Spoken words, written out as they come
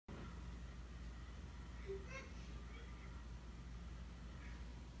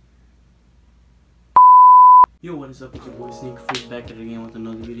Yo, what is up? It's your boy Sneak Freak back at it again with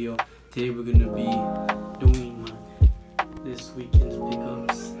another video. Today we're gonna be doing this weekend's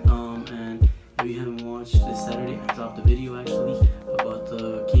pickups. And if you haven't watched this Saturday, I dropped a video actually about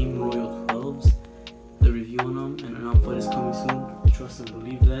the Game Royal 12s, the review on them, and an output is coming soon. Trust and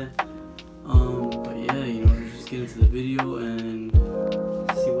believe that. But yeah, let's just get into the video and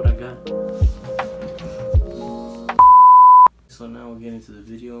see what I got. So now we're getting into the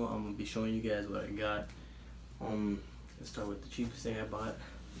video. I'm gonna be showing you guys what I got. Let's start with the cheapest thing I bought.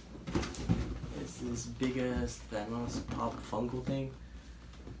 It's this big ass Thanos Pop Funko thing.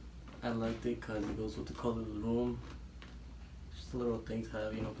 I liked it because it goes with the color of the room. Just a little thing to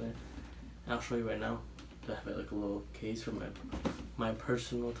have, there. And I'll show you right now. I have like a little case for my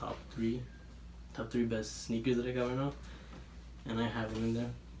personal top three best sneakers that I got right now, and I have them in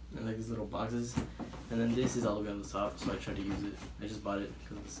there, and like these little boxes. And then this is all the way on the top, so I tried to use it. I just bought it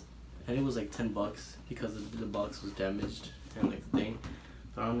and it was like $10 because the box was damaged and like the thing.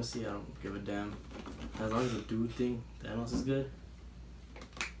 But honestly, I don't give a damn. As long as the dude thing, Thanos is good,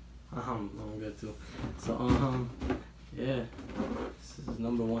 I'm good too. So yeah, this is the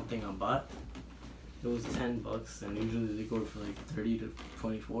number one thing I bought. It was $10, and usually they go for like 30 to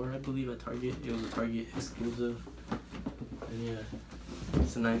 24, I believe, at Target. It was a Target exclusive, and yeah,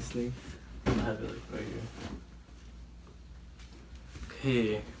 it's a nice thing. I have it like right here.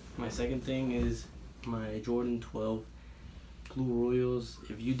 Okay. My second thing is my Jordan 12 Blue Royals.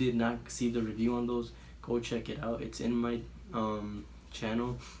 If you did not see the review on those, go check it out. It's in my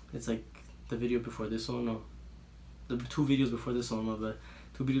channel. It's like the video before this one, no, the two videos before this one, but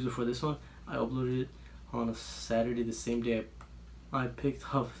 2 videos before this one. I uploaded it on a Saturday, the same day I picked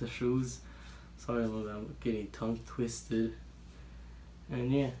up the shoes. Sorry about that, I'm getting tongue twisted.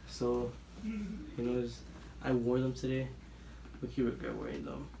 And yeah, so I wore them today. Look, you regret wearing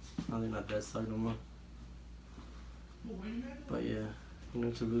them. Now they're not that size no more. But yeah,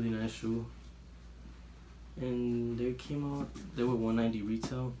 it's a really nice shoe. And they were $190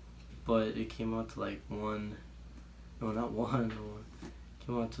 retail, but it came out to like came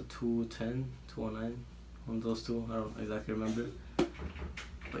out to $210, $209, one of those two. I don't exactly remember.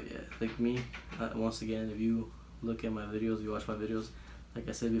 But yeah, like me, once again, if you look at my videos, if you watch my videos, like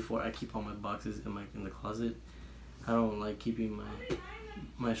I said before, I keep all my boxes in the closet. I don't like keeping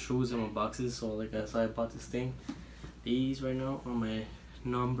my shoes in my boxes, so like I bought this thing. These right now are my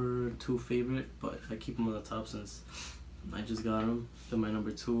number 2 favorite, but I keep them on the top since I just got them. Then my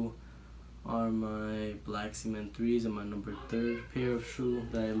number 2 are my black cement 3s, and my number 3rd pair of shoe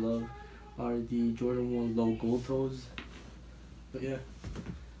that I love are the Jordan 1 low gold toes. But yeah,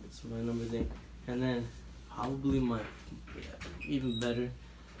 that's my number thing. And then probably even better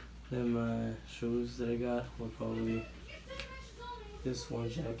than my shoes that I got were probably this one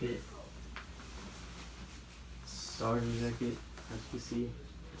jacket, starter jacket. As you can see,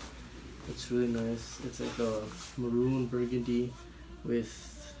 it's really nice. It's like a maroon burgundy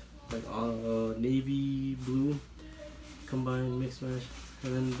with like navy blue combined mixed match,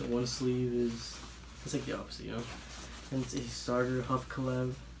 and then the one sleeve it's like the opposite, And it's a starter Huff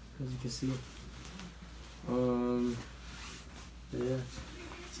collab, as you can see. Yeah.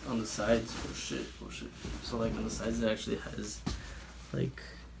 On the sides, oh shit. So like on the sides, it actually has like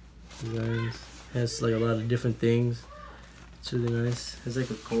has like a lot of different things. It's really nice. It's like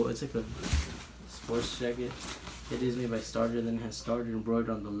a sports jacket. It is made by Starter. Then it has Starter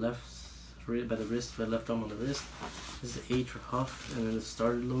embroidered on the left by the wrist, by the left arm on the wrist. This is the H for Huff, and then the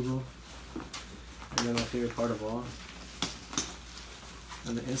Starter logo. And then my favorite part of all,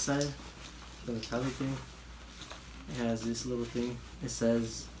 on the inside, the metallic thing, it has this little thing. It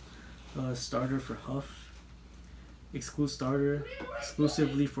says Starter for Huff,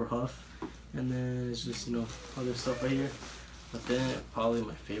 exclusively for Huff. And then it's just other stuff right here. But then probably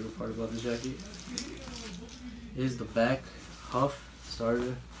my favorite part about this jacket is the back. Huff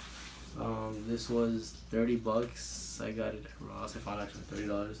Starter. This was $30. I got it at Ross. I found it actually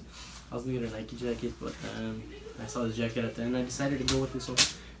 $30. I was gonna get a Nike jacket, but I saw this jacket at the end. I decided to go with this one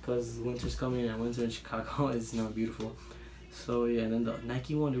because winter's coming, and winter in Chicago is beautiful. So yeah, and then the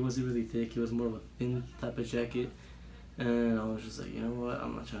Nike one, it wasn't really thick. It was more of a thin type of jacket, and I was just like, you know what,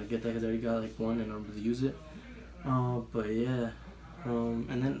 I'm not trying to get that because I already got like one and I don't really use it. But yeah,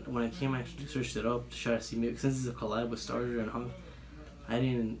 and then when I came, I actually searched it up to try to see, maybe since it's a collab with Starter and Huff, I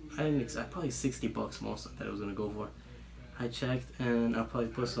didn't expect probably $60 most that it was gonna go for. I checked, and I'll probably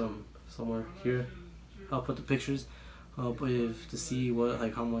put somewhere here. I'll put the pictures to see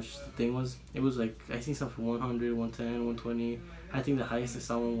how much the thing was. It was like, I think something for 100, 110, 120. I think the highest I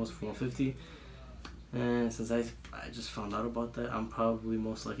saw one was for 150. And since I just found out about that, I'm probably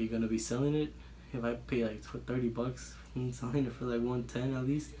most likely gonna be selling it if I pay like for $30 and selling it for like 110 at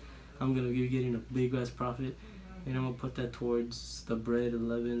least, I'm gonna be getting a big ass profit, and I'm gonna put that towards the bread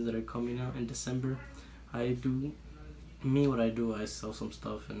 11s that are coming out in December. What I do, I sell some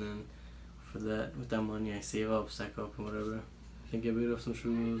stuff, and then with that money, I save up, stack up, and whatever. And get rid of some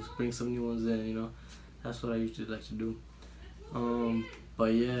shoes, bring some new ones in, you know. That's what I usually like to do.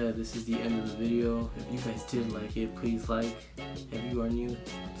 But yeah, this is the end of the video. If you guys did like it, please like. If you are new,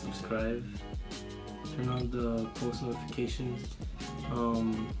 subscribe. Turn on the post notifications.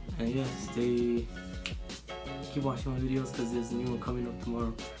 And yeah, keep watching my videos, because there's a new one coming up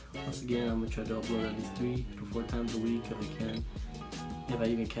tomorrow. Once again, I'm gonna try to upload at least 3 to 4 times a week if I can. If I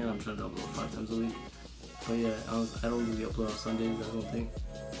even can, I'm trying to upload 5 times a week. But yeah, I don't really upload on Sundays, I don't think.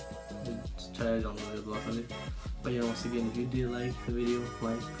 Just try to don't really upload on Sundays. But yeah, once again, if you did like the video,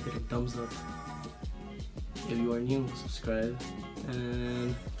 hit a thumbs up. If you are new, subscribe.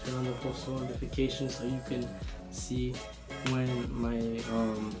 And turn on the post notifications so you can see when my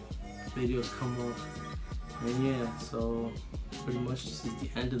videos come up. And yeah, so pretty much this is the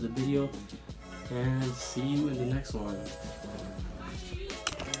end of the video, and see you in the next one.